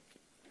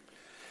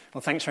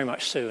Well, thanks very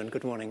much, Sue, and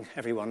good morning,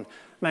 everyone.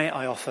 May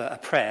I offer a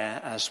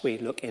prayer as we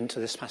look into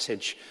this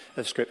passage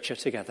of Scripture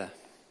together.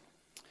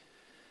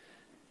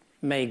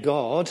 May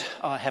God,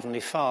 our Heavenly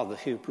Father,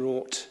 who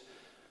brought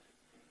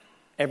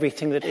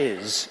everything that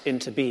is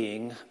into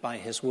being by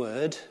his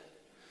word,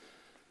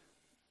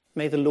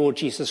 may the Lord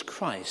Jesus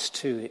Christ,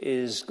 who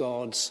is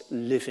God's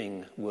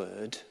living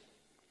word,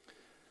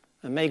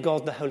 and may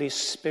God the Holy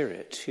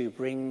Spirit, who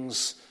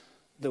brings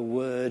the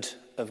word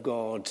of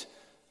God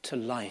to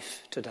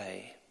life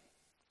today,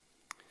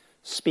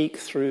 speak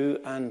through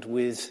and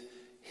with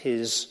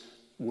his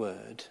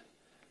word,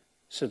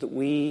 so that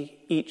we,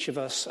 each of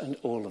us and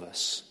all of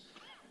us,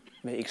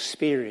 may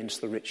experience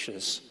the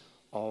riches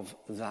of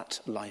that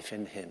life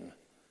in him.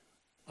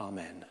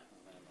 Amen.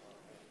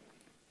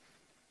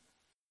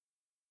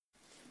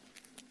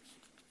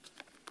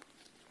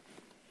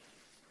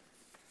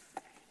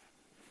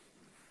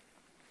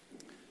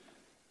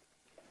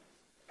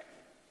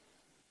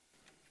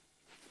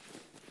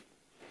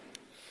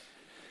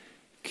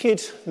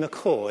 Kid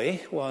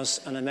McCoy was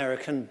an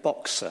American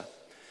boxer.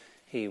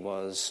 He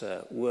was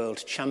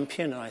world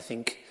champion, I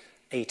think,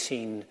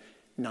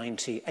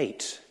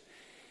 1898.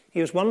 He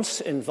was once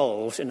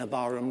involved in a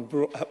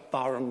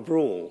barroom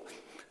brawl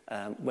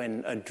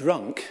when a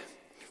drunk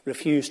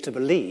refused to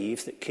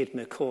believe that Kid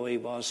McCoy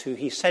was who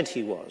he said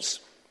he was.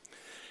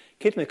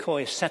 Kid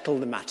McCoy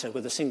settled the matter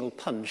with a single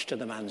punch to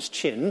the man's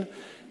chin,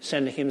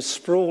 sending him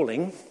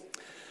sprawling,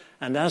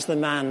 and as the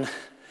man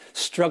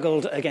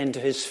struggled again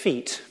to his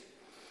feet,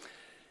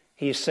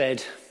 he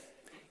said,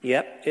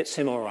 "Yep, it's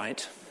him all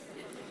right.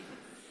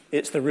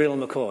 It's the real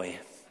McCoy."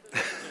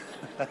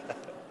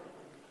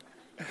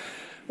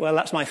 Well,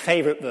 that's my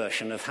favourite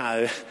version of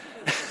how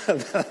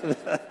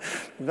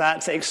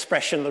that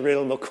expression, the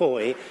real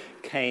McCoy,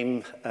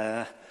 came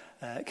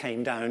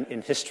down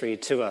in history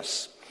to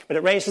us. But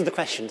it raises the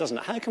question, doesn't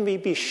it? How can we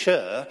be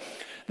sure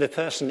the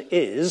person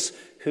is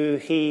who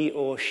he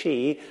or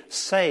she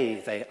say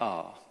they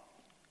are?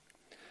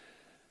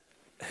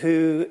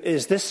 Who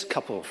is this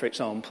couple, for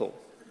example?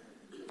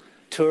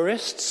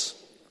 Tourists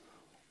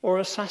or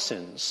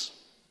assassins?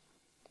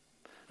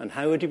 And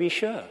how would you be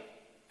sure?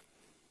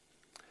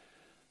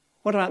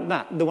 What about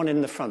that? The one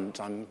in the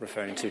front I'm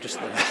referring to just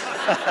there.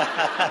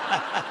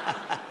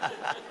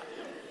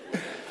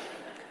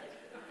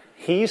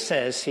 He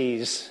says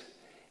he's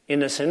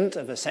innocent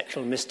of a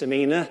sexual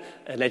misdemeanor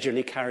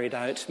allegedly carried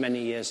out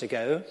many years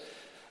ago.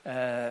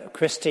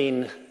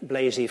 Christine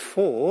Blasey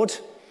Ford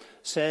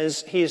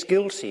says he is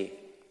guilty.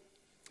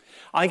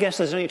 I guess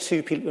there's only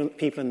two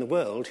people in the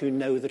world who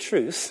know the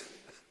truth,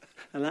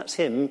 and that's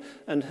him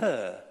and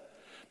her.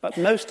 But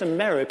most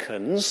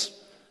Americans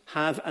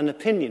have an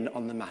opinion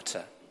on the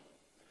matter.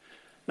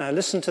 Now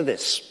listen to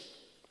this.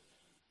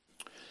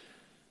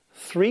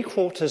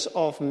 3/4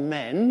 of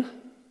men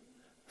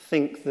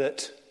think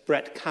that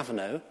Brett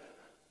Kavanaugh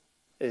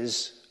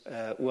is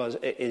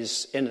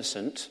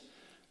innocent,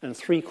 and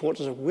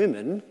 3/4 of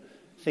women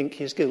think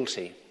he's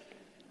guilty.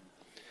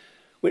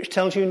 Which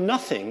tells you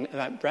nothing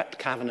about Brett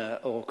Kavanaugh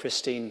or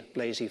Christine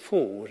Blasey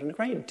Ford, and a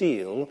great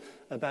deal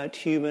about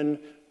human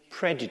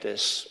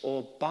prejudice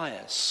or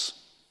bias.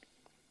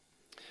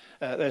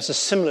 There's a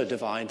similar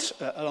divide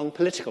along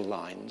political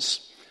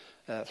lines.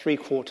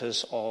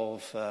 3/4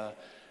 of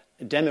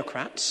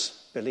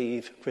Democrats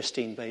believe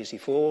Christine Blasey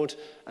Ford,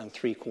 and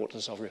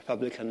 3/4 of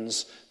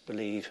Republicans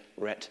believe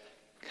Brett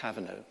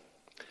Kavanaugh.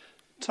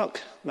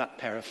 Tuck that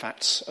pair of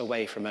facts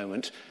away for a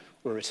moment.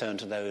 We'll return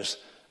to those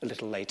a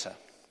little later.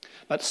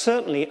 But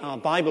certainly our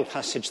Bible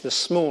passage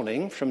this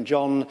morning from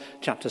John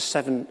chapter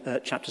 7,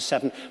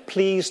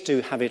 please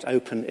do have it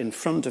open in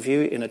front of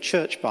you in a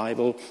church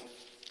Bible.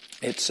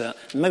 It's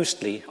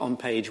mostly on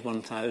page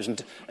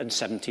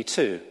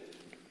 1072.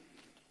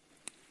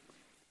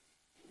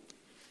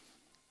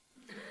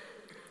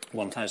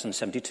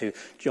 1072,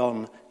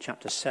 John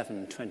chapter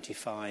 7,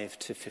 25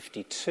 to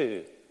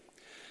 52.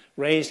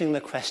 Raising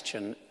the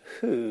question,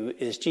 who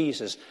is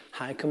Jesus?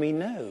 How can we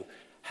know?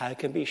 How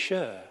can we be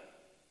sure?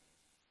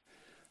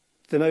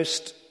 The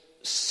most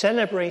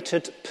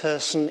celebrated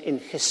person in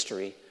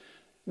history,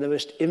 the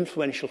most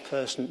influential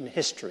person in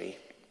history,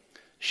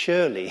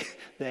 surely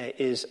there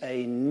is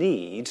a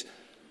need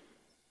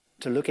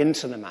to look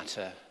into the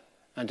matter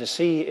and to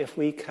see if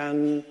we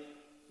can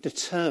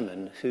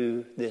determine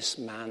who this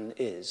man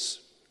is.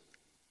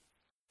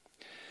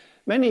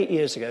 Many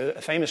years ago,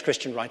 a famous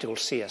Christian writer called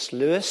C.S.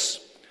 Lewis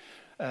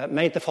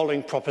made the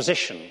following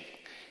proposition.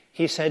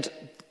 He said,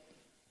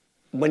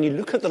 when you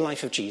look at the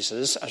life of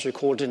Jesus as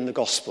recorded in the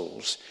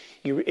Gospels,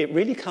 it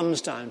really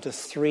comes down to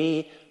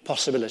three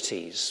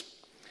possibilities.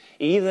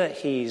 Either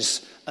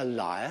he's a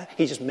liar,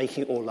 he's just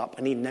making it all up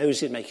and he knows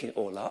he's making it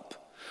all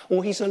up,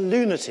 or he's a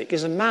lunatic,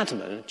 he's a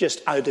madman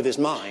just out of his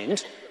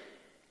mind,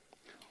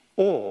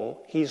 or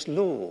he's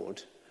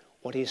Lord.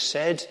 What he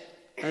said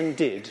and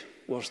did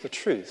was the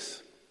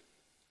truth.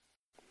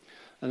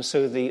 And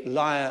so the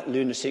liar,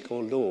 lunatic,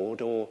 or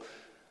Lord, or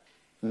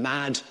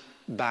mad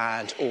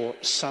bad, or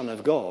son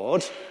of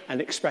God,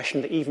 an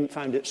expression that even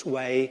found its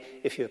way,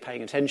 if you were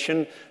paying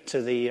attention,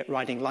 to the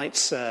Riding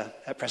Lights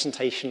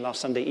presentation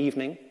last Sunday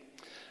evening,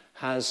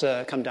 has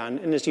come down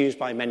and is used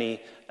by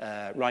many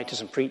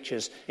writers and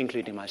preachers,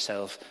 including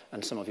myself,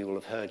 and some of you will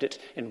have heard it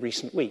in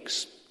recent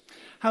weeks.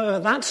 However,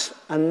 that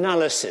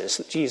analysis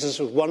that Jesus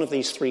was one of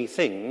these three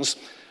things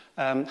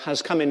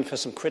has come in for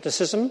some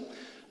criticism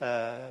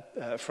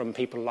from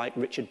people like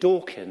Richard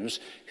Dawkins,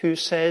 who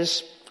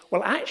says,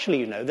 well,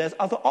 actually, there's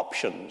other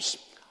options,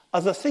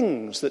 other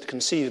things that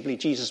conceivably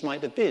Jesus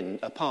might have been,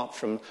 apart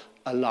from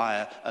a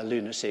liar, a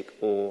lunatic,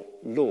 or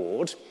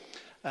Lord.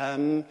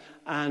 And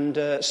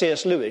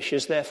C.S. Lewis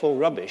is therefore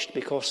rubbished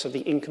because of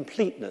the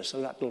incompleteness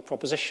of that little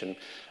proposition.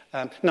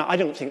 Now, I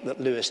don't think that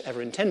Lewis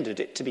ever intended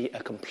it to be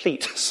a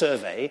complete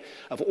survey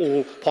of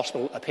all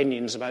possible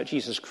opinions about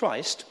Jesus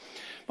Christ.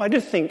 But I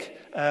do think,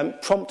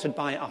 prompted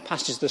by our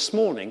passage this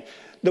morning,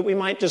 that we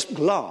might just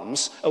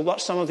glance at what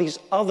some of these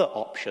other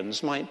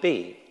options might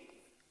be.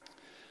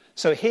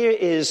 So here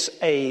is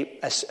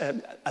a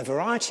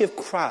variety of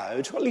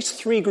crowd, at least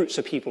three groups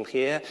of people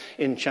here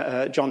in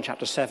John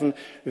chapter 7.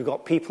 We've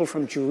got people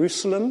from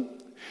Jerusalem,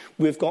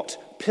 we've got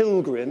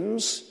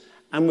pilgrims,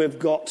 and we've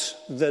got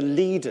the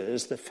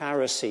leaders, the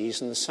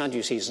Pharisees and the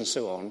Sadducees and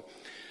so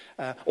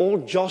on, all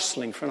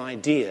jostling for an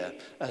idea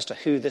as to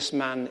who this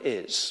man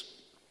is.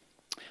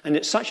 And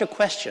it's such a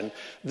question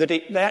that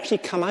they actually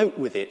come out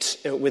with it,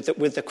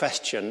 with the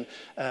question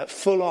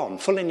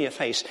full in your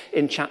face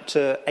in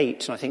chapter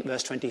 8, and I think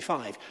verse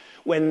 25,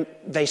 when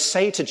they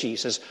say to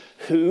Jesus,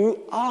 "Who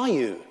are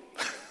you?"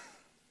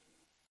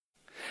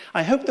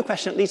 I hope the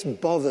question at least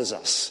bothers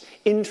us,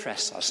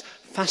 interests us,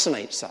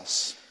 fascinates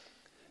us,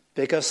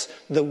 because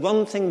the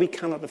one thing we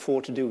cannot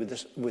afford to do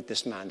with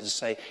this man is to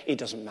say, it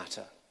doesn't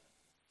matter.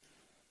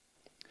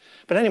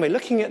 But anyway,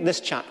 looking at this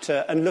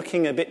chapter and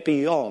looking a bit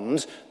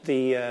beyond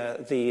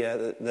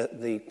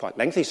the quite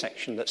lengthy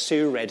section that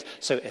Sue read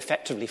so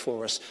effectively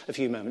for us a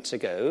few moments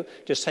ago,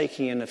 just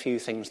taking in a few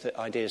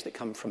ideas that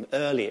come from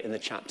earlier in the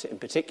chapter in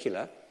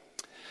particular,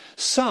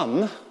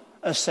 some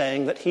are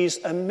saying that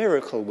he's a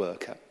miracle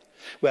worker.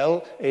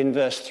 Well, in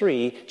verse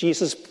 3,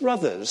 Jesus'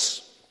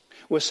 brothers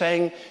were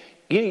saying,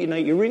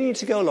 you really need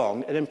to go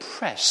along and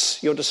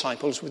impress your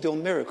disciples with your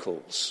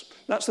miracles.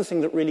 That's the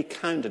thing that really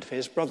counted for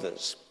his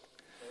brothers.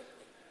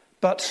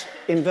 But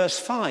in verse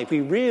 5,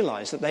 we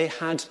realise that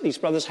these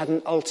brothers had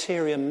an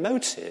ulterior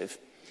motive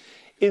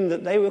in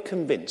that they were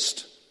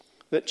convinced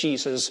that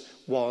Jesus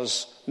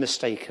was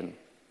mistaken.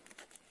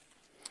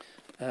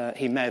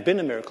 He may have been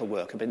a miracle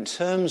worker, but in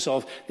terms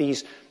of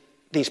these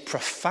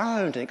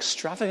profound and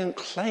extravagant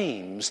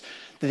claims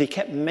that he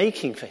kept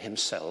making for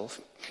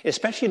himself,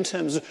 especially in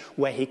terms of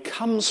where he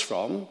comes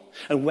from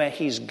and where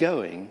he's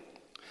going,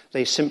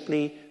 they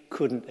simply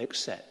couldn't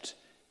accept.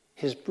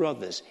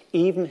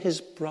 Even his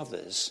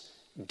brothers,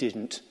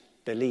 didn't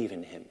believe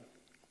in him.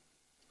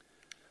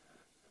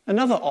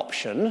 Another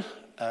option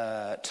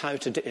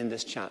touted in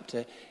this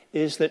chapter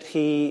is that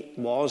he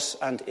was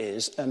and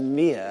is a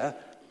mere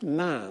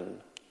man.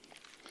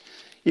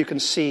 You can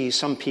see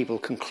some people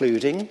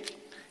concluding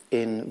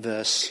in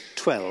verse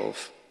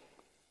 12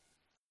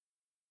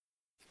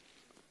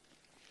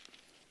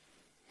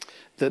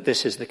 that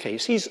this is the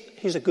case.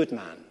 He's a good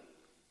man.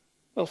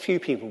 Well, few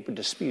people would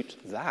dispute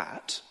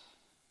that.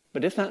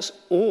 But if that's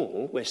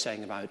all we're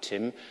saying about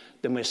him,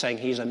 then we're saying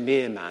he's a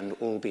mere man,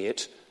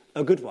 albeit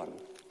a good one.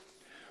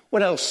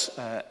 What else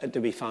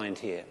do we find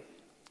here?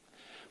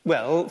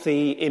 Well,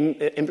 the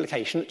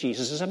implication that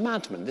Jesus is a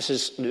madman. This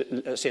is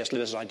C.S.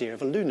 Lewis' idea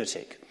of a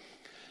lunatic.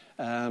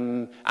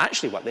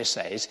 Actually, what they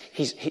say is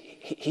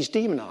he's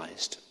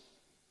demonized.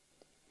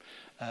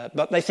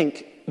 But they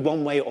think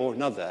one way or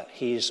another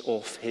he's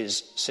off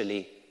his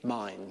silly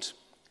mind.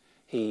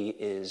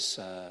 He's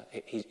a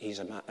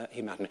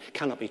madman,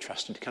 cannot be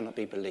trusted, cannot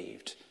be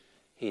believed.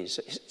 He's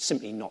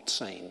simply not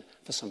sane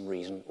for some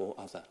reason or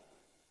other.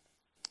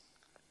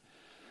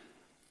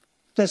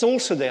 There's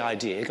also the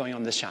idea going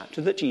on in this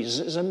chapter that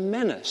Jesus is a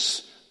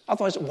menace.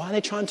 Otherwise, why are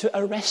they trying to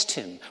arrest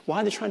him?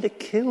 Why are they trying to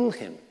kill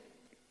him?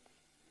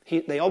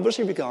 They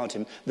obviously regard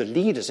him, the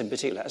leaders in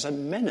particular, as a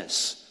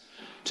menace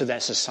to their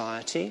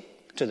society,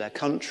 to their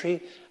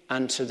country,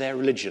 and to their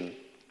religion.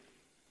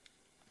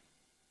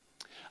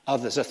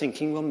 Others are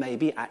thinking, well,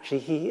 maybe actually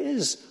he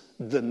is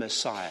the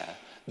Messiah,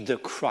 the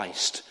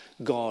Christ,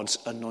 God's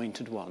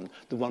anointed one,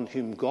 the one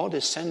whom God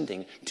is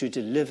sending to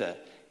deliver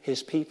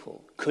his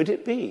people. Could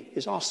it be?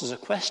 It's asked as a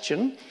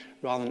question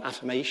rather than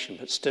affirmation,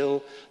 but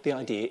still the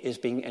idea is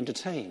being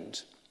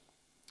entertained.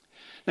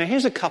 Now,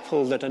 here's a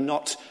couple that are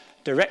not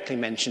directly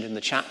mentioned in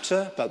the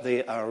chapter, but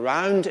they are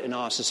around in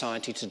our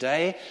society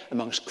today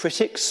amongst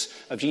critics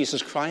of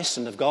Jesus Christ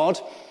and of God,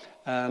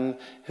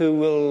 who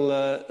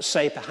will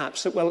say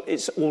perhaps that, well,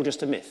 it's all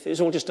just a myth,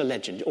 it's all just a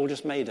legend, all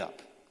just made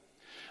up.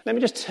 Let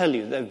me just tell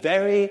you, there are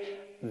very,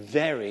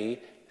 very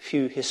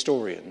few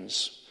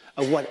historians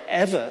of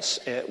wherever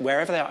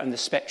they are in the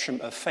spectrum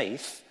of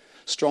faith,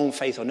 strong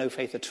faith or no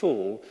faith at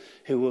all,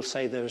 who will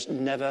say there's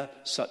never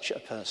such a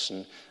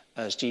person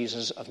as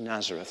Jesus of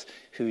Nazareth,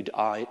 who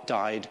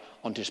died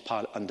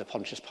under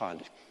Pontius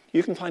Pilate.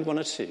 You can find one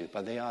or two,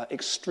 but they are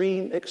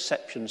extreme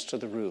exceptions to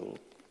the rule.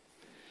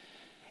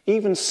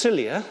 Even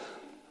sillier,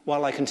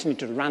 while I continue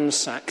to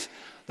ransack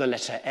the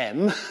letter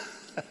M,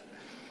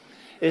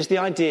 is the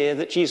idea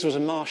that Jesus was a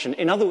Martian.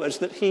 In other words,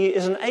 that he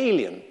is an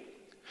alien.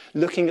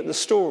 Looking at the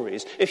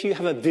stories, if you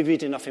have a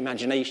vivid enough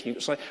imagination, you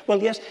can say,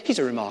 well, yes, he's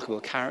a remarkable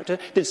character,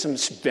 did some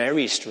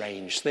very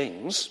strange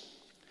things.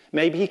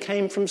 Maybe he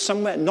came from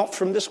somewhere, not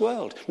from this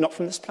world, not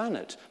from this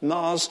planet,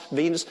 Mars,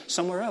 Venus,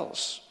 somewhere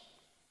else.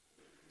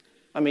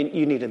 I mean,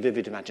 you need a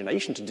vivid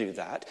imagination to do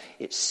that.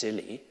 It's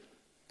silly,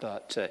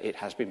 but it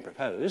has been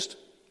proposed.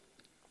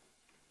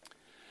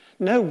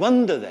 No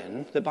wonder,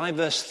 then, that by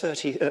verse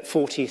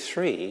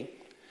 43,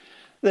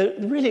 they're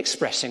really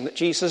expressing that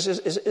Jesus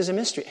is a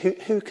mystery.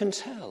 Who can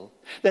tell?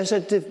 There's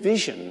a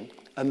division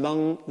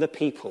among the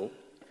people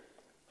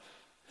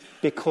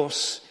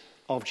because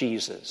of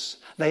Jesus.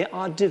 They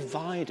are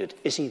divided.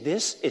 Is he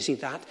this? Is he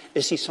that?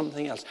 Is he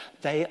something else?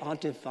 They are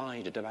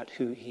divided about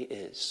who he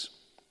is.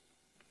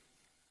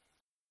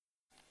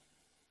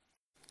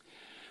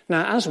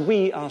 Now, as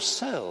we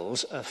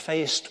ourselves are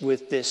faced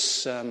with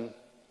this,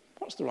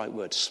 what's the right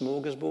word,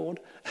 smorgasbord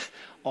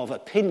of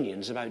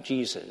opinions about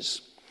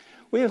Jesus,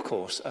 we, of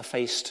course, are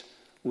faced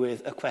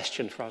with a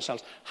question for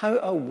ourselves. How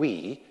are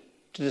we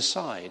to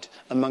decide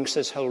amongst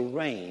this whole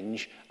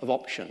range of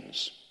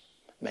options?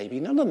 Maybe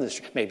none of them.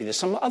 Maybe there's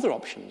some other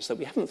options that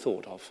we haven't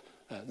thought of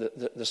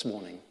this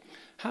morning.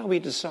 How we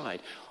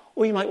decide?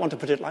 Or you might want to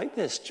put it like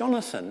this.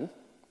 Jonathan,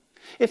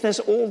 if there's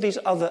all these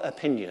other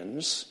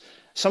opinions,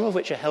 some of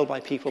which are held by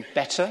people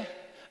better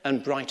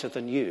and brighter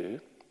than you,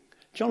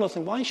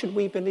 Jonathan, why should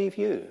we believe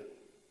you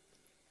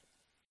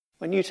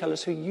when you tell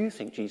us who you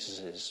think Jesus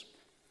is?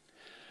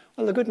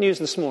 Well, the good news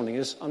this morning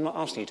is I'm not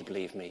asking you to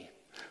believe me.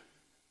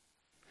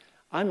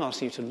 I'm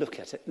asking you to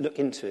look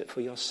into it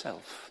for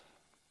yourself.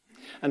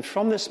 And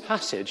from this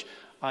passage,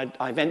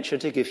 I venture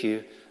to give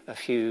you a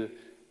few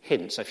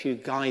hints, a few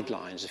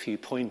guidelines, a few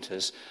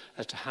pointers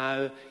as to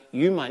how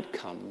you might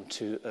come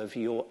to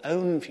your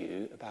own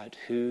view about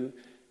who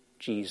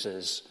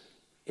Jesus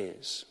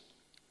is.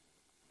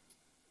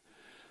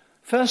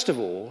 First of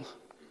all,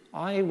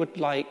 I would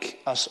like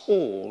us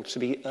all to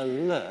be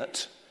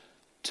alert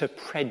to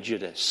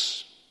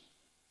prejudice.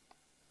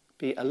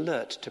 Be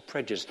alert to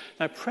prejudice.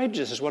 Now,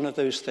 prejudice is one of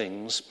those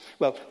things,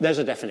 well, there's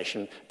a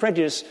definition.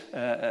 Prejudice,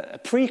 a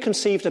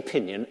preconceived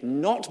opinion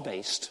not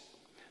based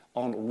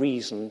on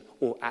reason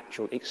or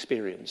actual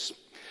experience.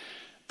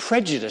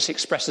 Prejudice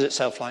expresses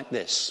itself like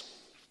this.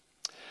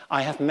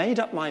 I have made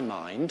up my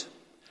mind.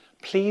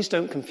 Please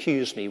don't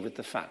confuse me with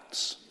the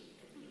facts.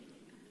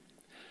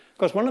 Of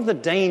course, one of the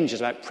dangers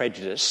about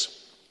prejudice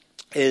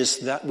is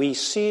that we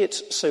see it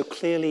so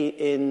clearly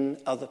in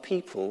other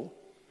people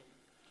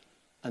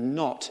and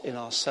not in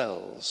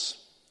ourselves.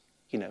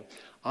 You know,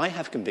 I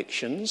have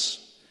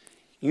convictions,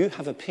 you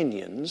have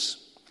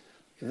opinions,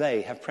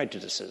 they have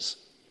prejudices.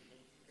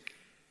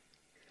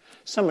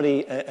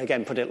 Somebody,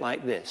 again, put it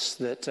like this,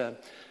 that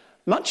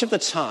much of the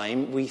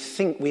time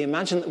we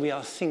imagine that we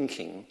are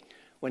thinking,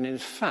 when in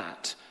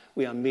fact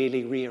we are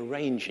merely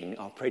rearranging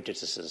our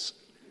prejudices.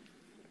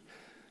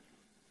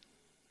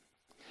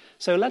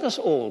 So let us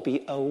all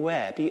be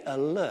aware, be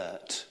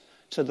alert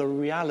to the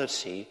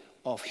reality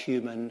of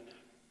human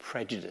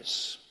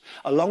prejudice,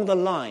 along the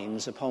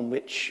lines upon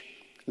which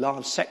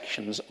large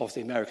sections of the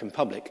American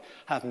public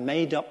have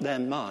made up their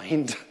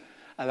mind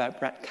about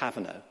Brett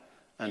Kavanaugh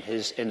and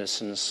his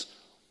innocence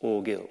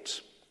or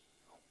guilt,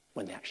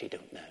 when they actually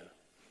don't know.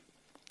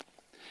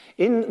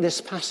 In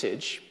this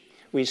passage,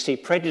 we see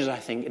prejudice, I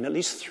think, in at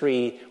least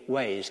three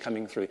ways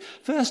coming through.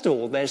 First of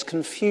all, there's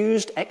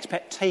confused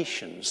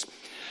expectations.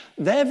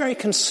 They're very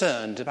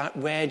concerned about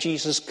where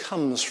Jesus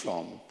comes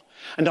from.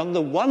 And on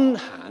the one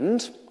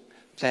hand,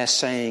 they're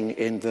saying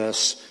in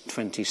verse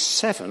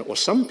 27, or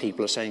some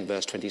people are saying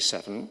verse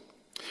 27,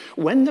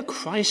 when the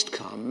Christ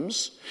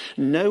comes,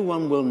 no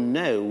one will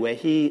know where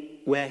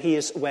he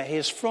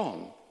is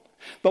from.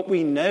 But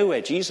we know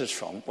where Jesus is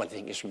from. Well, I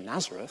think he's from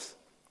Nazareth.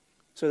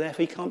 So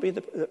therefore he can't be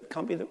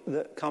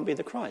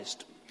the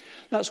Christ.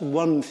 That's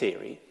one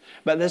theory.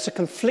 But there's a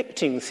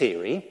conflicting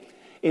theory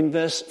in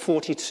verse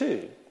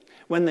 42.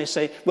 When they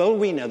say, well,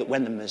 we know that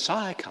when the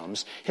Messiah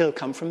comes, he'll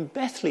come from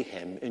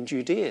Bethlehem in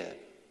Judea.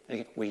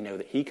 And we know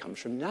that he comes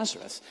from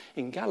Nazareth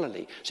in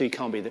Galilee. So he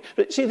can't be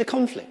But see the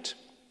conflict.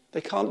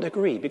 They can't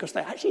agree because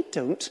they actually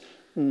don't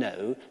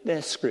know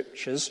their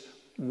scriptures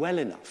well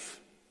enough.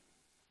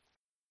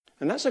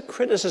 And that's a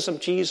criticism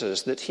of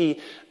Jesus that he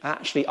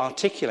actually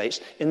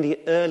articulates in the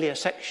earlier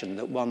section,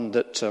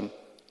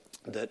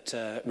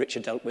 that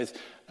Richard dealt with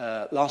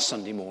last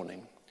Sunday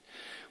morning,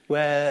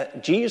 where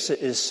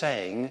Jesus is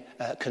saying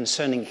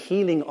concerning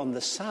healing on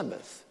the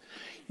Sabbath,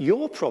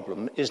 your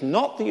problem is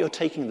not that you're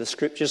taking the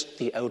scriptures,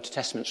 the Old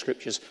Testament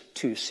scriptures,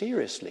 too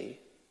seriously.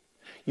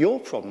 Your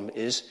problem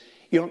is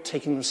you're not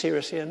taking them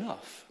seriously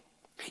enough.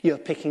 You're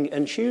picking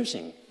and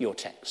choosing your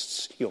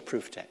texts, your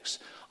proof texts.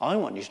 I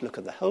want you to look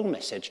at the whole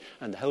message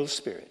and the whole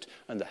spirit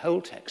and the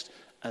whole text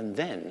and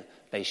then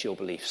base your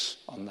beliefs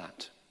on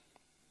that.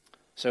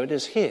 So it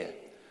is here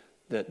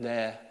that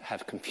they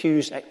have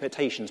confused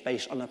expectations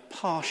based on a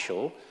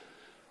partial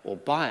or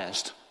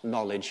biased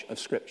knowledge of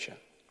Scripture.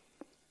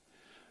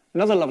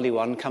 Another lovely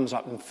one comes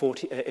up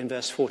in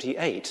verse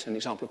 48, an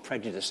example of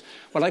prejudice,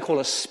 what I call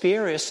a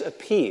spurious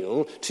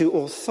appeal to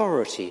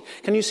authority.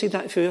 Can you see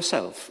that for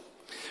yourself?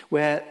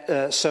 Where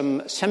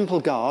some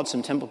temple guards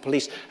and temple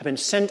police have been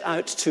sent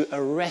out to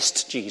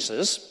arrest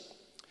Jesus,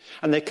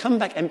 and they come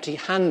back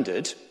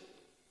empty-handed,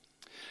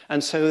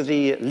 and so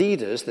the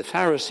leaders, the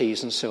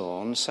Pharisees and so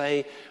on,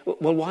 say,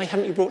 well, why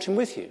haven't you brought him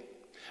with you?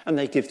 And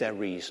they give their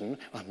reason.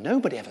 Well,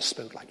 nobody ever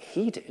spoke like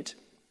he did.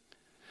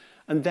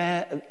 And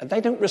they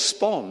don't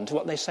respond to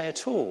what they say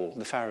at all,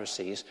 the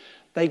Pharisees.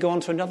 They go on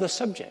to another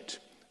subject.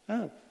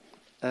 Beg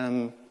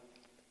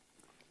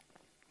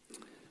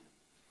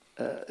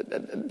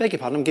your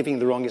pardon, I'm giving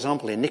the wrong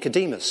example here.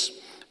 Nicodemus,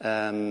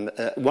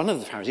 one of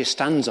the Pharisees,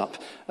 stands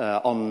up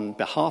on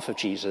behalf of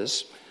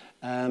Jesus,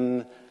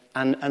 and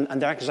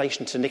their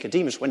accusation to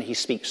Nicodemus when he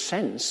speaks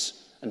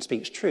sense and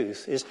speaks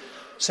truth is,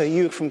 so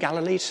you're from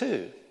Galilee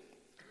too?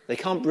 They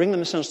can't bring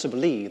themselves to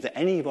believe that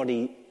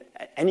anybody,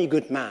 any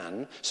good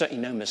man,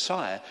 certainly no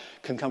Messiah,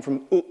 can come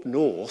from up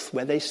north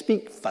where they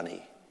speak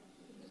funny.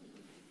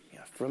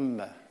 Yeah,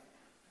 from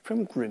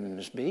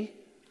Grimsby,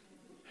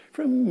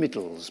 from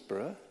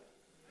Middlesbrough,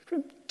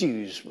 from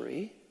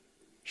Dewsbury,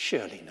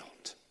 surely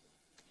not.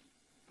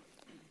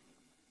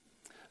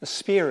 A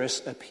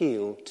spurious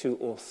appeal to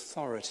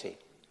authority.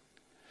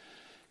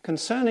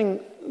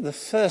 Concerning the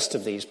first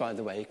of these, by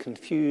the way,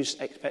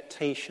 confused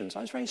expectations,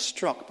 I was very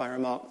struck by a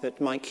remark that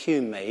Mike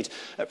Hume made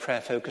at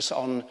Prayer Focus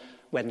on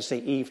Wednesday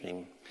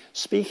evening,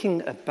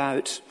 speaking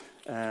about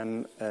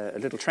a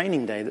little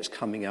training day that's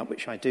coming up,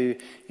 which I do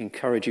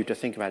encourage you to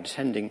think about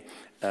attending,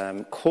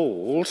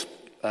 called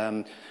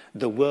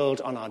The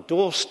World on Our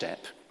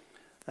Doorstep,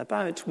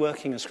 about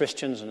working as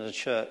Christians and as a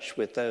church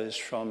with those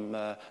from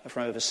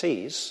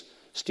overseas,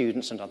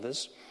 students and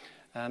others.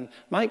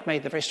 Mike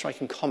made the very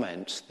striking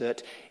comment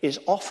that it's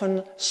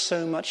often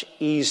so much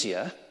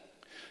easier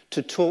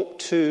to talk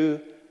to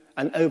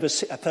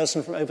a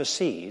person from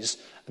overseas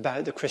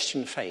about the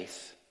Christian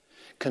faith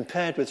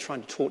compared with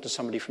trying to talk to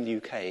somebody from the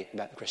UK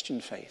about the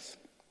Christian faith.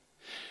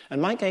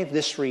 And Mike gave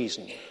this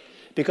reason,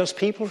 because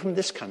people from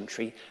this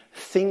country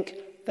think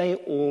they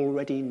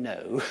already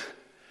know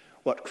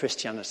what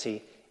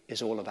Christianity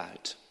is all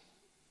about.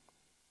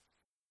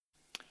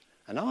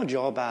 And our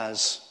job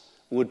as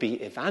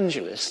would-be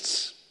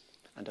evangelists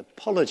and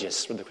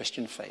apologists for the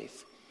Christian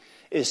faith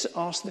is to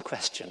ask the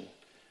question,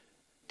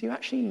 do you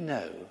actually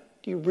know?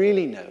 Do you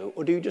really know?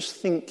 Or do you just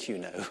think you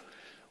know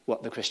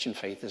what the Christian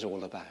faith is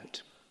all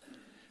about?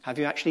 Have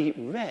you actually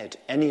read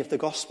any of the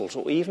Gospels,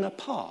 or even a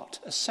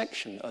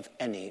section of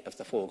any of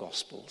the 4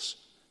 Gospels?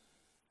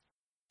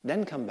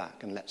 Then come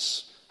back and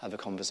let's have a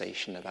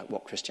conversation about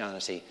what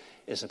Christianity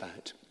is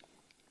about.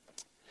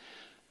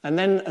 And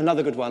then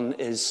another good one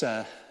is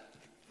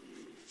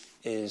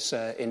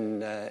in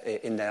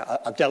there.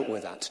 I've dealt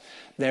with that.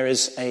 There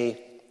is a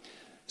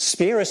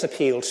spurious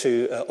appeal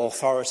to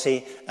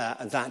authority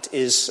that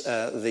is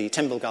the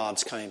temple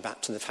guards coming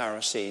back to the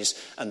Pharisees,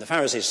 and the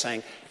Pharisees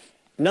saying,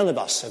 none of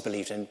us have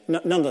believed in,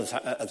 none of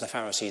the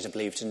Pharisees have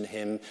believed in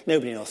him,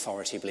 nobody in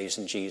authority believes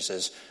in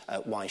Jesus,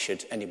 why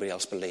should anybody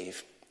else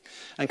believe?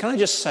 And can I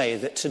just say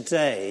that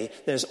today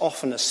there's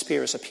often a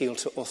spurious appeal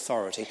to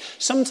authority,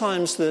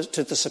 sometimes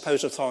to the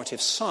supposed authority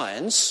of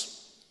science.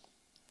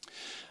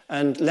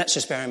 And let's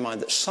just bear in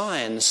mind that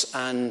science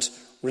and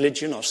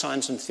religion, or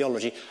science and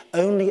theology,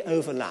 only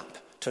overlap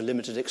to a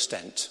limited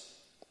extent.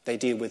 They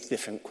deal with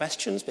different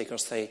questions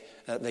because they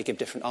give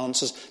different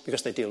answers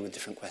because they deal with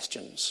different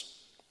questions.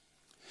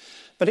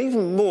 But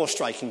even more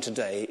striking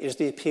today is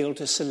the appeal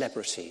to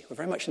celebrity. We're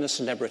very much in a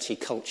celebrity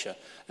culture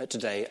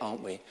today,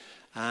 aren't we?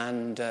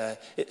 And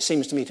it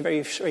seems to me to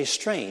be very, very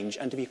strange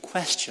and to be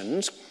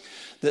questioned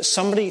that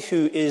somebody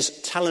who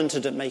is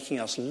talented at making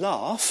us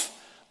laugh,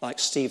 like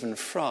Stephen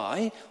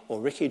Fry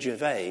or Ricky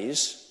Gervais,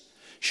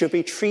 should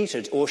be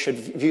treated or should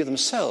view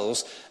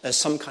themselves as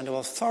some kind of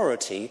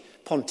authority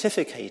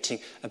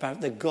pontificating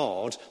about the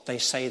God they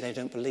say they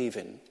don't believe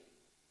in.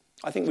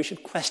 I think we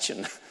should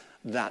question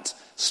that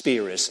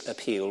spurious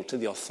appeal to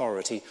the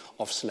authority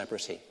of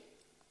celebrity.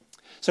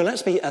 So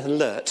let's be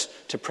alert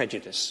to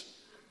prejudice.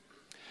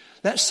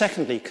 Let's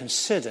secondly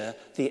consider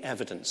the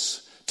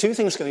evidence. 2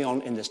 things going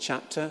on in this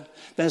chapter.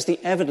 There's the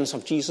evidence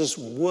of Jesus'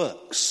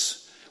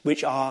 works,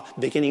 which are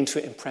beginning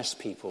to impress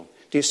people.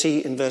 Do you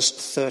see in verse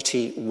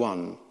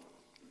 31?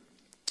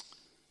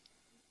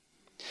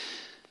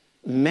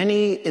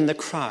 Many in the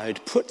crowd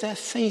put their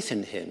faith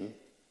in him,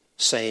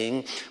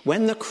 saying,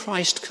 when the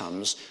Christ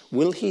comes,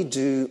 will he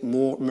do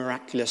more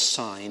miraculous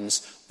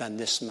signs than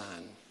this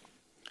man?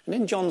 And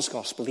in John's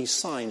Gospel, these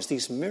signs,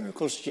 these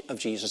miracles of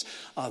Jesus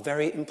are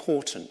very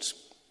important.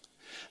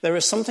 There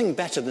is something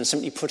better than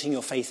simply putting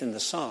your faith in the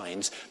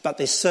signs, but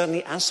they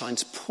certainly, as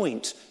signs,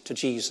 point to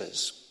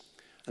Jesus.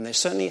 And they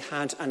certainly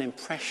had an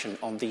impression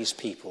on these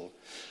people.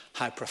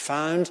 How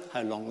profound,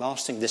 how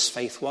long-lasting this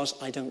faith was,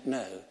 I don't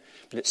know.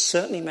 but it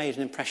certainly made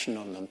an impression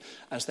on them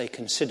as they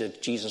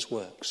considered Jesus'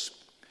 works.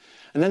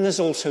 And then there's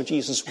also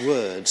Jesus'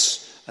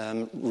 words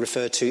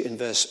referred to in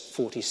verse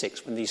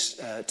 46, when these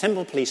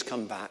temple police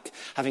come back,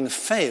 having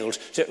failed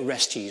to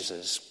arrest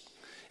Jesus,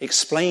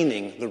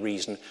 explaining the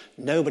reason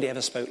nobody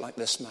ever spoke like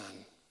this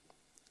man.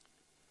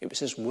 It was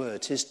his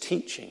words, his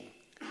teaching,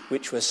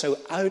 which were so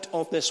out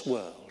of this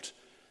world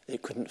that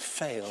it couldn't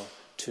fail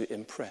to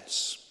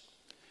impress.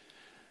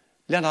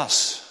 Let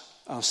us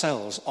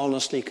ourselves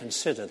honestly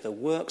consider the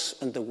works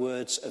and the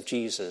words of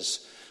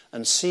Jesus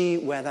and see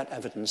where that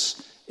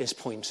evidence is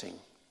pointing.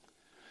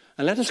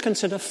 And let us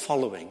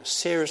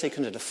seriously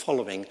consider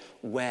following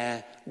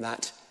where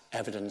that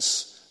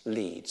evidence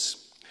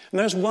leads. And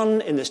there's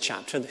one in this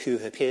chapter who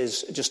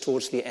appears just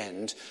towards the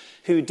end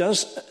who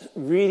does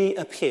really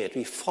appear to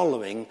be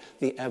following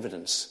the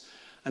evidence.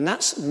 And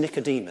that's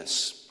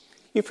Nicodemus.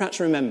 You perhaps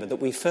remember that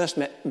we first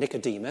met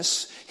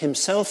Nicodemus,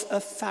 himself a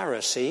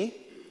Pharisee,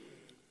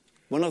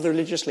 one of the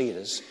religious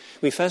leaders.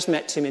 We first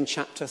met him in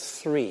chapter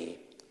 3.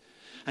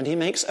 And he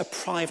makes a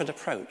private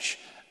approach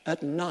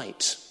at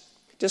night,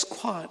 just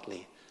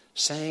quietly,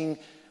 saying,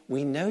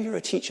 "We know you're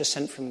a teacher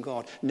sent from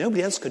God.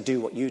 Nobody else could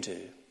do what you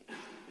do."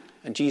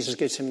 And Jesus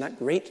gives him that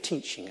great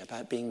teaching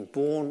about being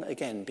born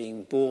again,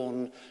 being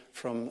born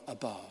from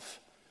above.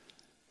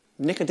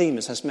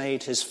 Nicodemus has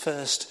made his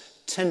first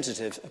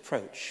tentative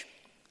approach.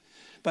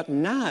 But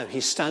now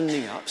he's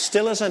standing up,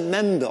 still as a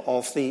member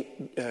of the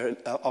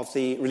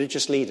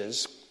religious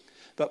leaders,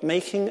 but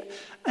making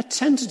a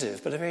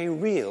tentative but a very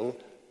real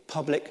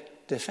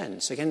public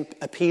defense, again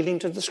appealing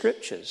to the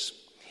scriptures.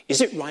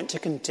 Is it right to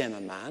condemn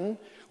a man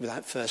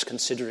without first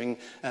considering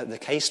the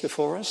case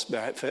before us,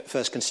 without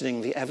first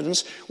considering the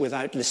evidence,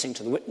 without listening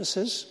to the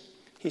witnesses,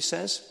 he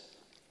says?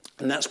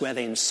 And that's where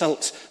they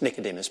insult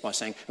Nicodemus by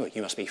saying, "Oh,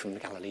 you must be from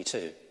Galilee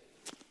too."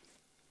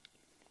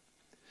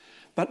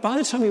 But by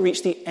the time we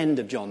reach the end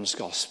of John's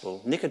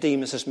Gospel,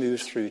 Nicodemus has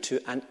moved through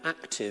to an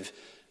active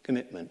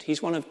commitment.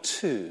 He's one of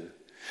two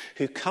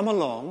who come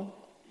along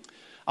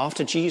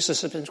after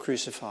Jesus has been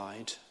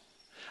crucified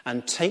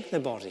and take the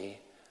body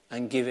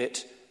and give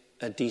it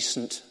a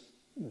decent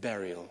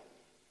burial.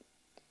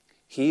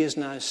 He is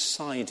now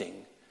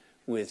siding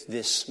with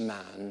this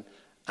man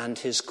and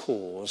his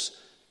cause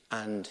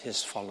and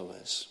his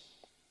followers.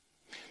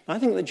 I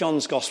think that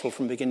John's Gospel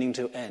from beginning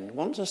to end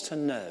wants us to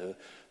know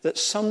that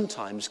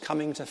sometimes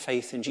coming to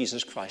faith in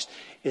Jesus Christ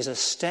is a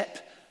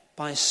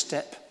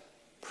step-by-step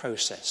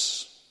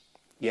process.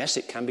 Yes,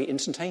 it can be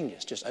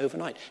instantaneous, just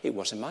overnight. It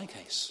was in my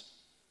case.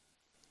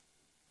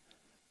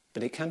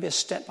 But it can be a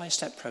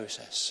step-by-step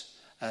process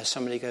as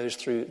somebody goes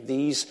through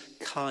these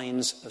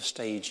kinds of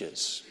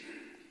stages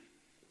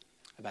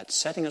about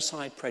setting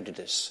aside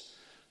prejudice,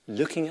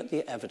 looking at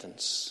the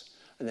evidence,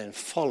 and then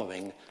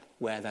following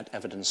where that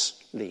evidence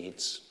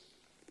leads.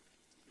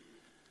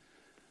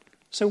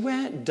 So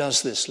where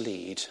does this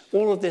lead?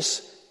 All of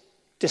this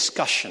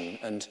discussion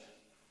and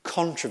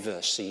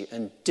controversy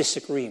and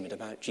disagreement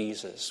about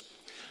Jesus.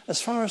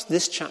 As far as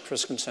this chapter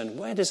is concerned,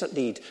 where does it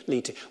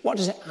lead to? What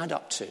does it add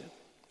up to?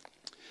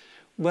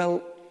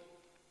 Well,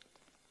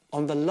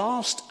 on the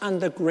last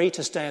and the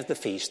greatest day of the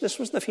feast, this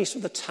was the Feast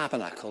of the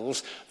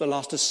Tabernacles that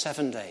lasted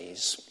 7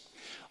 days.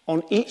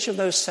 On each of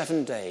those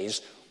 7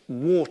 days,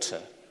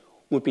 water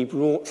would be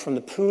brought from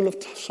the pool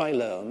of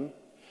Siloam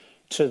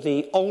to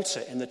the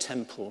altar in the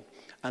temple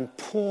and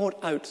poured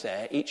out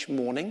there each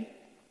morning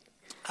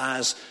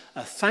as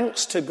a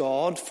thanks to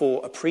God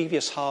for a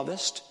previous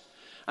harvest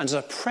and as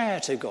a prayer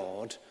to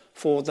God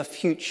for the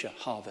future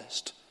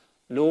harvest.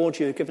 Lord,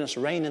 you have given us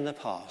rain in the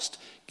past.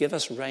 Give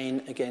us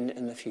rain again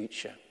in the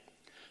future.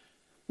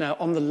 Now,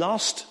 on the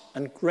last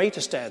and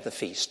greatest day of the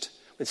feast,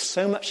 with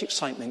so much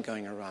excitement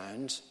going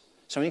around,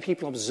 so many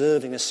people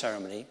observing this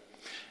ceremony,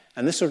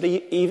 and this would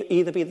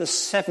either be the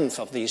 7th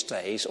of these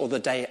days or the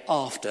day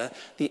after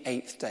the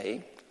 8th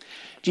day,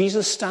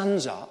 Jesus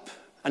stands up,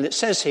 and it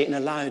says here in a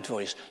loud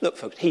voice, look,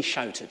 folks, he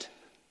shouted.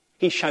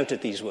 He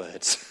shouted these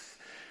words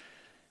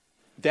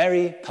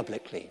very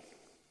publicly.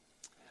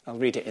 I'll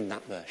read it in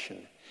that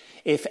version.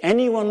 "If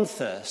anyone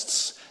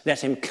thirsts,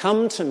 let him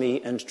come to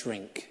me and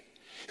drink.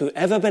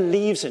 Whoever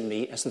believes in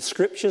me, as the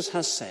scriptures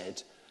has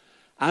said,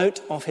 out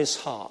of his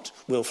heart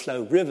will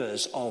flow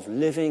rivers of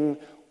living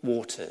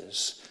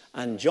waters."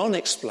 And John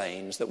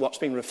explains that what's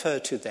being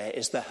referred to there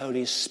is the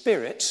Holy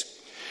Spirit,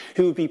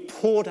 who will be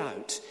poured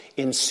out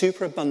in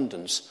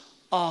superabundance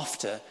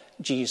after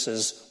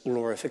Jesus'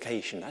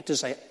 glorification. That is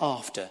to say,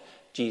 after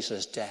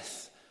Jesus'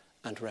 death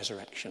and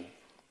resurrection.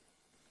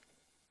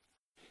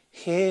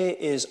 Here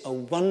is a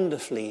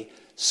wonderfully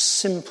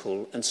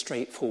simple and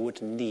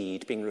straightforward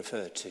need being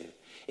referred to.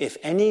 If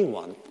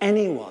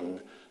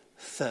anyone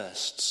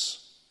thirsts,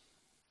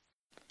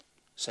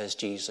 says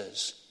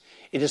Jesus,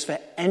 it is for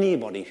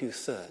anybody who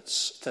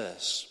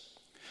thirsts.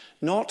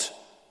 Not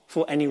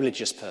for any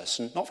religious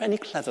person, not for any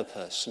clever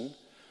person,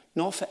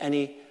 not for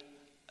any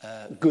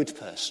good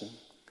person,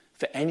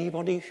 for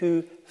anybody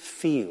who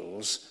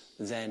feels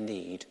their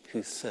need,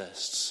 who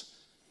thirsts.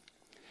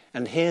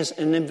 And here's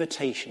an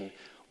invitation.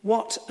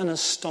 What an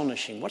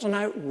astonishing, what an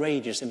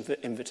outrageous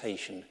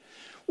invitation.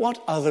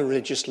 What other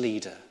religious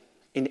leader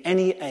in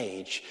any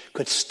age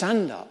could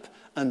stand up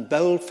and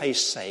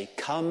bold-faced say,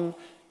 "Come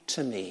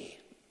to me"?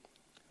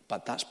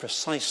 But that's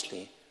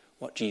precisely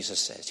what Jesus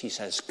says. He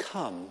says,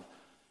 "Come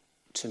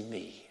to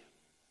me."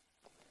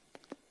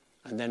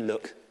 And then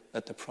look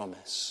at the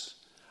promise.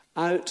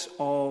 Out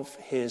of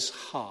his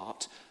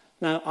heart.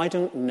 Now, I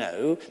don't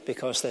know,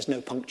 because there's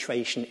no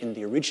punctuation in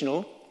the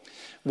original,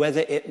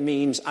 whether it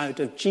means out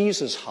of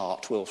Jesus'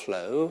 heart will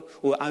flow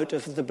or out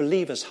of the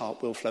believer's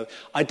heart will flow.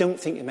 I don't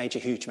think it made a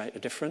huge amount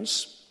of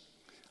difference.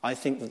 I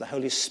think that the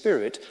Holy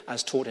Spirit,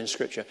 as taught in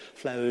Scripture,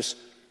 flows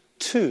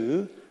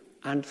to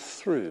and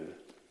through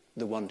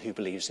the one who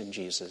believes in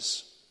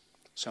Jesus.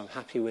 So I'm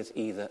happy with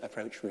either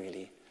approach,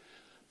 really.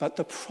 But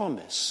the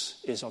promise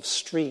is of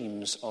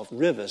streams, of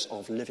rivers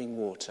of living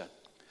water.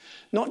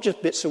 Not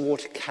just bits of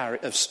water,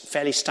 of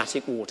fairly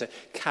static water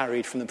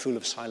carried from the pool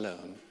of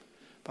Siloam,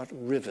 but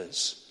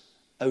rivers,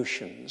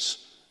 oceans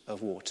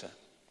of water.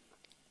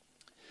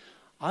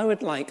 I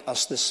would like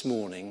us this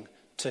morning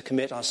to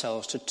commit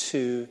ourselves to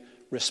two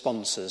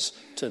responses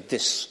to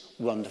this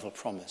wonderful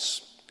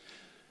promise.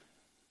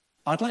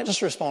 I'd like us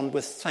to respond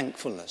with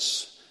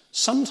thankfulness.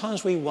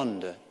 Sometimes we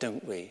wonder,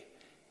 don't we?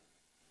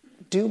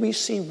 Do we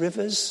see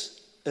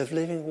rivers of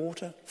living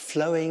water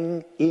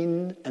flowing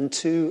in and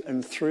to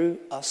and through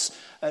us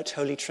at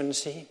Holy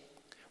Trinity?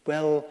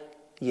 Well,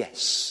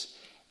 yes.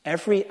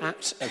 Every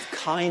act of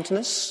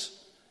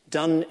kindness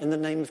done in the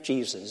name of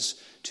Jesus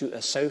to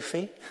a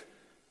Sophie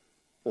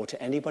or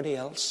to anybody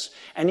else,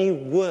 any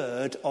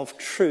word of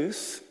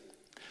truth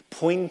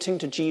pointing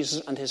to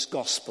Jesus and his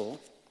gospel,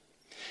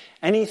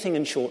 anything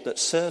in short that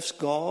serves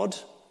God,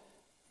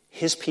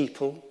 his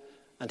people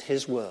and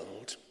his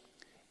world,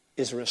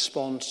 is a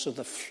response to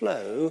the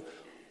flow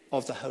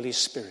of the Holy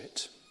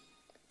Spirit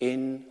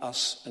in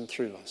us and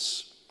through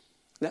us.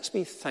 Let's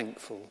be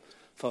thankful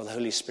for the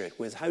Holy Spirit,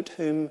 without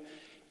whom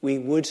we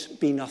would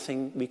be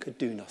nothing, we could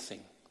do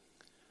nothing.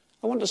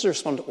 I want us to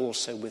respond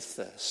also with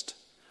thirst.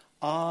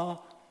 Are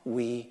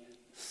we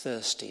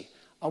thirsty?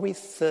 Are we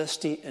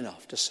thirsty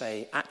enough to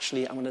say,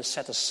 actually, I'm going to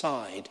set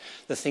aside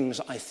the things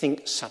that I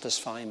think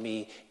satisfy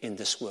me in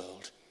this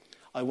world?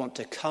 I want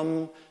to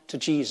come to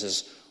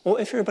Jesus. Or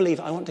if you're a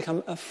believer, I want to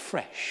come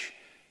afresh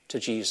to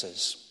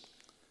Jesus,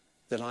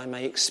 that I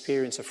may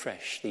experience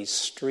afresh these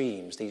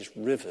streams, these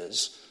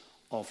rivers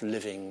of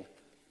living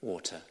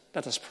water.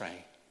 Let us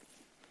pray.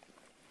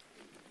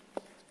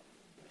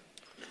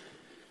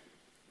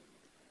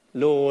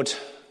 Lord,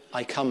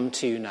 I come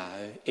to you now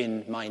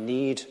in my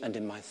need and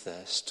in my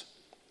thirst.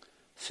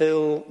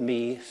 Fill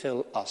me,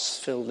 fill us,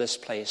 fill this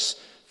place,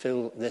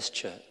 fill this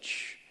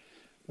church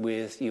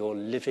with your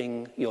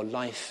living, your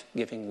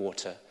life-giving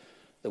water,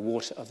 the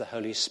water of the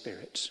Holy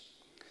Spirit.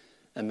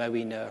 And may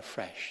we know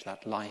afresh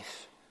that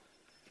life,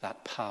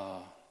 that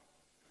power,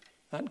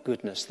 that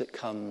goodness that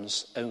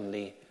comes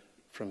only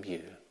from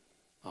you.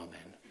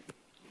 Amen.